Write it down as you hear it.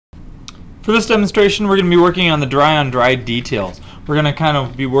For this demonstration, we're going to be working on the dry on dry details. We're going to kind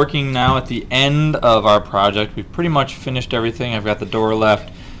of be working now at the end of our project. We've pretty much finished everything. I've got the door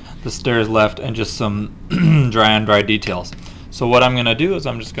left, the stairs left, and just some dry on dry details. So what I'm going to do is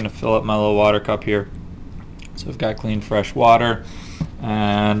I'm just going to fill up my little water cup here. So I've got clean fresh water,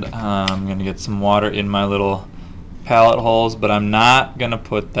 and I'm going to get some water in my little pallet holes, but I'm not going to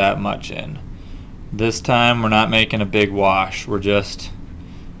put that much in. This time we're not making a big wash. We're just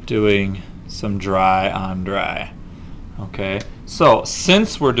doing some dry on dry. Okay, so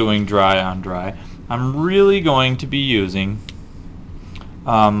since we're doing dry on dry, I'm really going to be using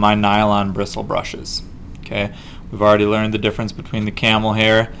my nylon bristle brushes. Okay, we've already learned the difference between the camel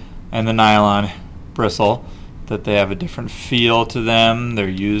hair and the nylon bristle, that they have a different feel to them, they're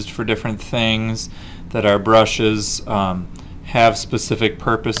used for different things, that our brushes have specific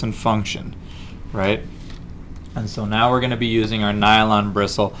purpose and function, right? And so now we're going to be using our nylon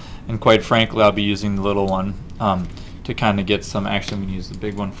bristle, and quite frankly I'll be using the little one to kind of get some. Actually, I'm going to use the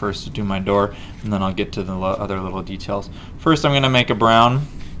big one first to do my door, and then I'll get to the other little details. First I'm going to make a brown. I'm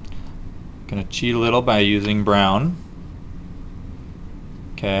going to cheat a little by using brown.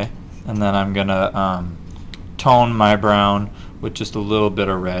 Okay, and then I'm going to tone my brown with just a little bit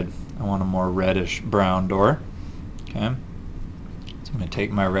of red. I want a more reddish brown door. Okay, so I'm going to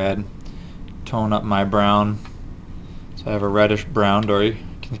take my red, tone up my brown. So I have a reddish brown door. You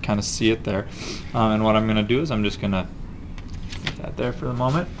can kind of see it there. And what I'm going to do is I'm just going to put that there for the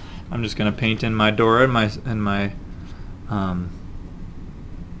moment. I'm just going to paint in my door and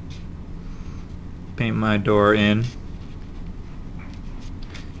paint my door in,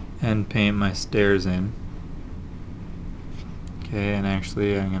 and paint my stairs in. Okay, and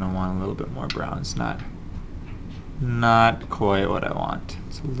actually I'm going to want a little bit more brown. It's not quite what I want.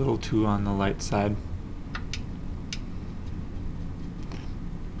 It's a little too on the light side.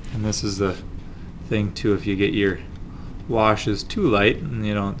 And this is the thing too, if you get your washes too light and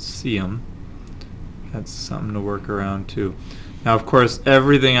you don't see them, that's something to work around too. Now of course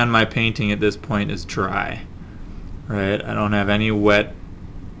everything on my painting at this point is dry, right? I don't have any wet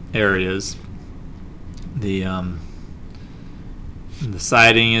areas. The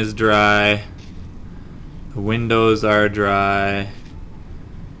siding is dry, the windows are dry,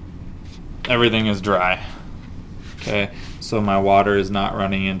 everything is dry. Okay, so my water is not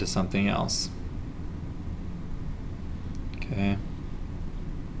running into something else. Okay.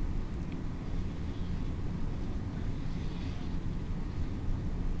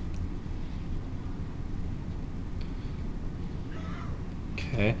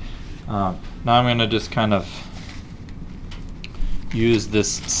 Okay. Now I'm going to just kind of use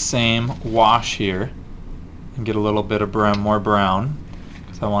this same wash here and get a little bit of more brown,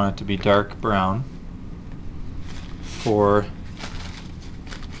 because I want it to be dark brown for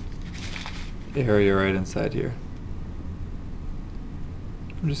the area right inside here.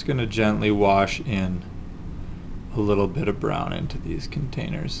 I'm just going to gently wash in a little bit of brown into these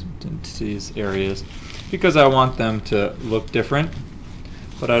containers, into these areas, because I want them to look different,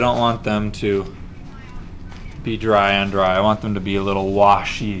 but I don't want them to be dry on dry. I want them to be a little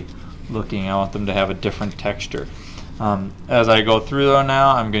washy looking. I want them to have a different texture. As I go through though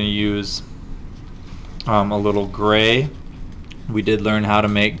now, I'm going to use a little gray. We did learn how to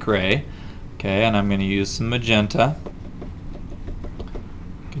make gray. Okay, and I'm going to use some magenta.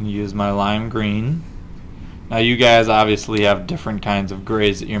 I'm going to use my lime green. Now you guys obviously have different kinds of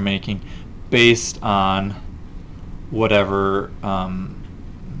grays that you're making based on whatever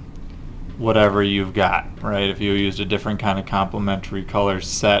whatever you've got, right? If you used a different kind of complementary color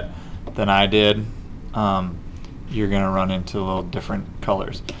set than I did, you're going to run into a little different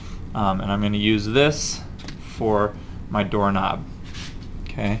colors. And I'm going to use this for my doorknob.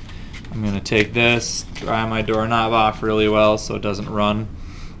 Okay, I'm going to take this, dry my doorknob off really well so it doesn't run,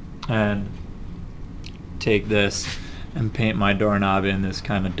 and take this and paint my doorknob in this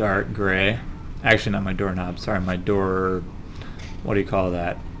kind of dark gray. Actually, not my doorknob, sorry, my door, what do you call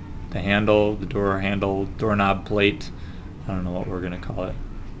that? The handle, the door handle, doorknob plate. I don't know what we're going to call it.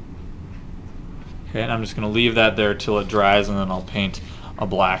 Okay, and I'm just going to leave that there till it dries, and then I'll paint a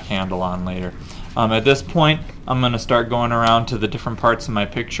black handle on later. At this point, I'm going to start going around to the different parts of my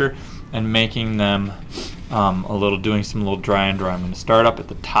picture and making them doing some little dry and dry. I'm going to start up at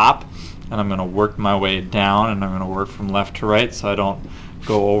the top, and I'm going to work my way down, and I'm going to work from left to right so I don't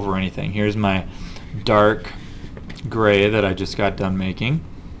go over anything. Here's my dark gray that I just got done making.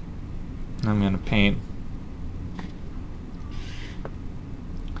 I'm going to paint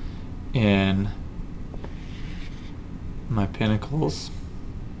in my pinnacles.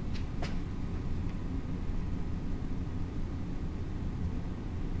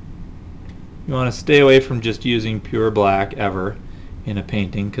 You want to stay away from just using pure black ever in a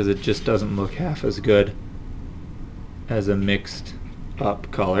painting, because it just doesn't look half as good as a mixed up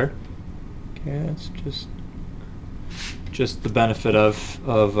color. Okay, that's just the benefit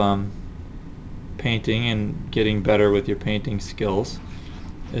of painting and getting better with your painting skills,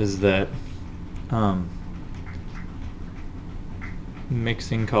 is that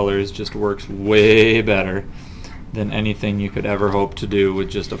mixing colors just works way better than anything you could ever hope to do with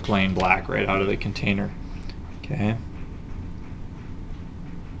just a plain black right out of the container. Okay.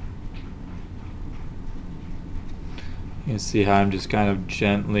 You can see how I'm just kind of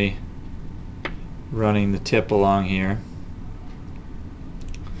gently running the tip along here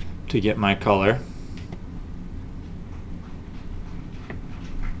to get my color.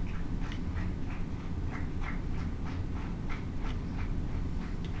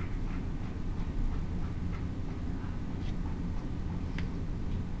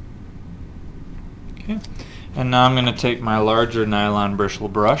 Okay. And now I'm going to take my larger nylon bristle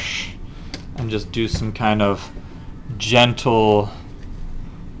brush and just do some kind of gentle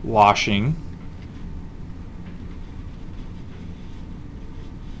washing.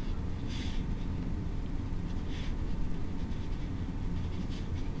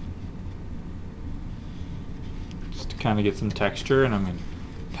 Just to kind of get some texture, and I'm going to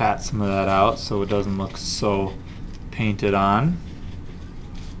pat some of that out so it doesn't look so painted on.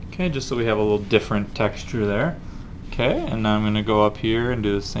 Okay, just so we have a little different texture there. Okay, and now I'm going to go up here and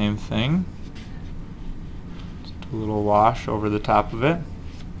do the same thing. Just a little wash over the top of it.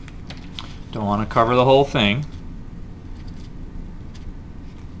 Don't want to cover the whole thing.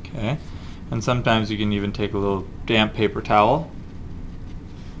 Okay, and sometimes you can even take a little damp paper towel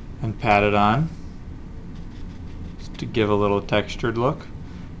and pat it on just to give a little textured look.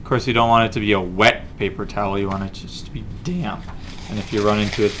 Of course, you don't want it to be a wet paper towel, you want it just to be damp. And if you run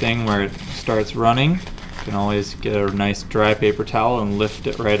into a thing where it starts running, you can always get a nice dry paper towel and lift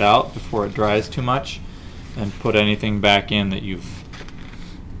it right out before it dries too much, and put anything back in that you've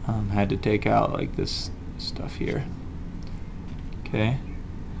had to take out, like this stuff here. Okay,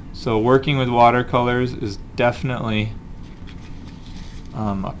 so working with watercolors is definitely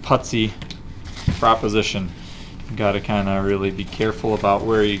a putsy proposition. You got to kind of really be careful about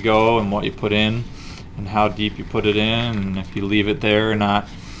where you go and what you put in, and how deep you put it in, and if you leave it there or not.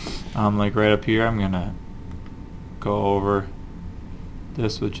 Like right up here, I'm gonna go over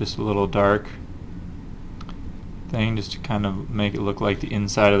this with just a little dark thing, just to kind of make it look like the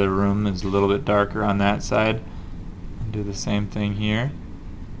inside of the room is a little bit darker on that side, and do the same thing here.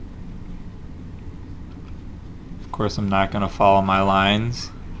 Of course, I'm not gonna follow my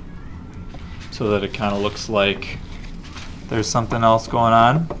lines so that it kind of looks like there's something else going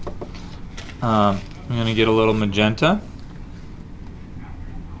on. I'm going to get a little magenta.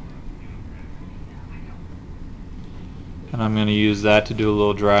 And I'm going to use that to do a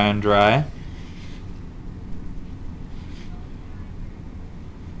little dry on dry.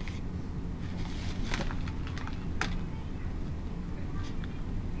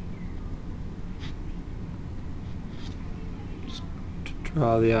 Just to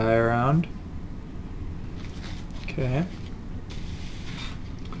draw the eye around. Okay.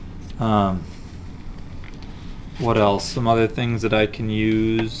 What else? Some other things that I can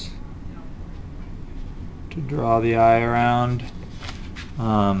use to draw the eye around.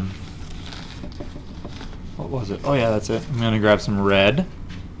 What was it? Oh yeah, that's it. I'm going to grab some red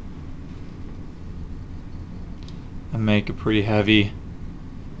and make a pretty heavily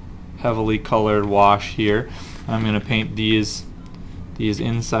colored wash here. I'm going to paint these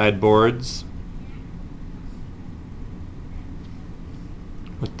inside boards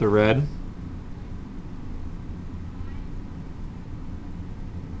with the red.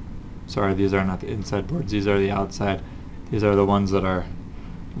 Sorry, these are not the inside boards, these are the outside. These are the ones that are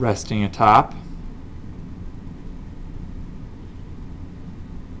resting atop.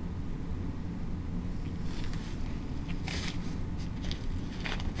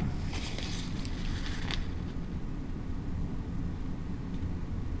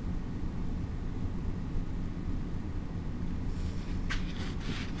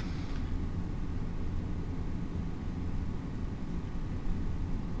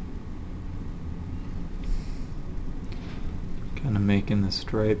 Kind of making the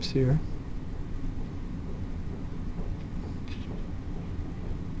stripes here.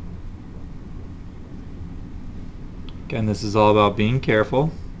 Again, this is all about being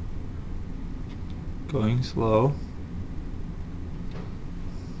careful, going slow,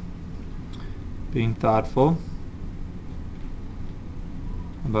 being thoughtful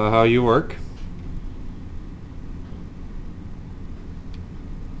about how you work.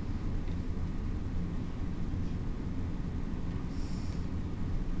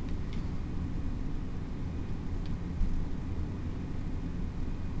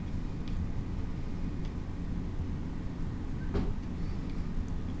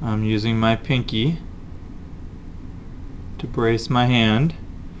 I'm using my pinky to brace my hand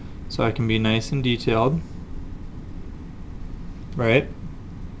so I can be nice and detailed. Right?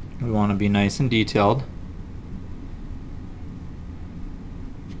 We want to be nice and detailed.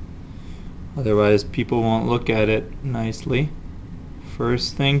 Otherwise people won't look at it nicely.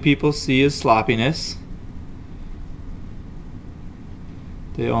 First thing people see is sloppiness.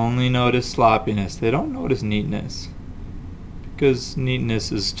 They only notice sloppiness. They don't notice neatness. Because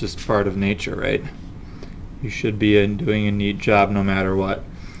neatness is just part of nature, right? You should be doing a neat job no matter what.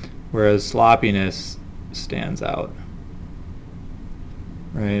 Whereas sloppiness stands out.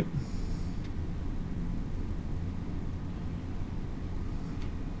 Right?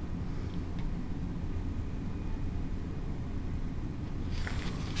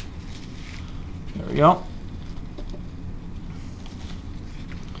 There we go.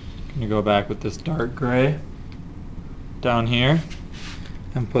 Can you go back with this dark gray down here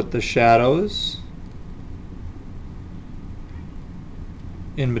and put the shadows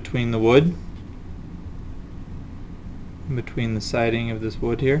in between the wood, in between the siding of this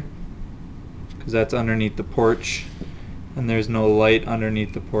wood here, because that's underneath the porch and there's no light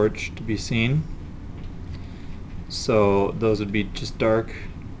underneath the porch to be seen. So those would be just dark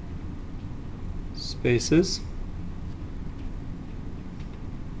spaces.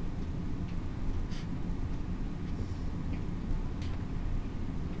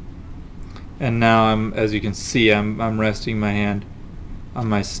 And now as you can see, I'm resting my hand on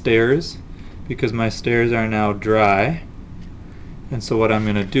my stairs because my stairs are now dry. And so what I'm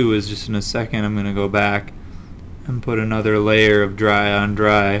going to do is just in a second I'm going to go back and put another layer of dry on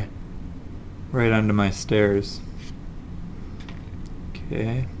dry right onto my stairs.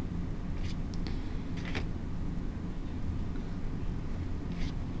 Okay.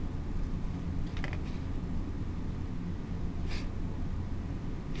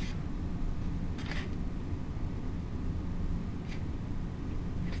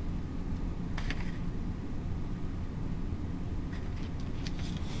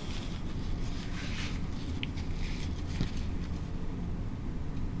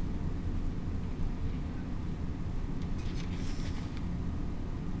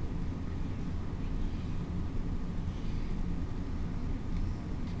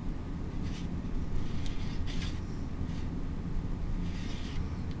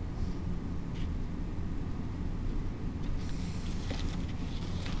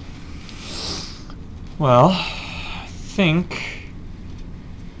 Well, I think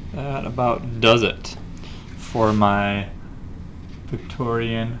that about does it for my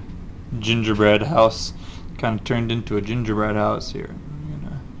Victorian gingerbread house. Kind of turned into a gingerbread house here. I'm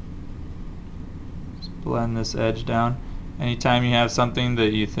gonna just blend this edge down. Anytime you have something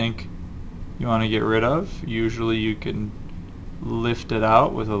that you think you want to get rid of, usually you can lift it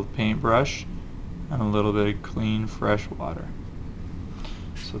out with a paintbrush and a little bit of clean fresh water.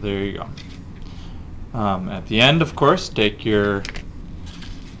 So there you go. At the end, of course, take your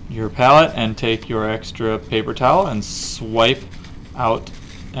palette and take your extra paper towel and swipe out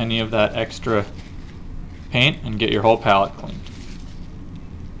any of that extra paint and get your whole palette cleaned.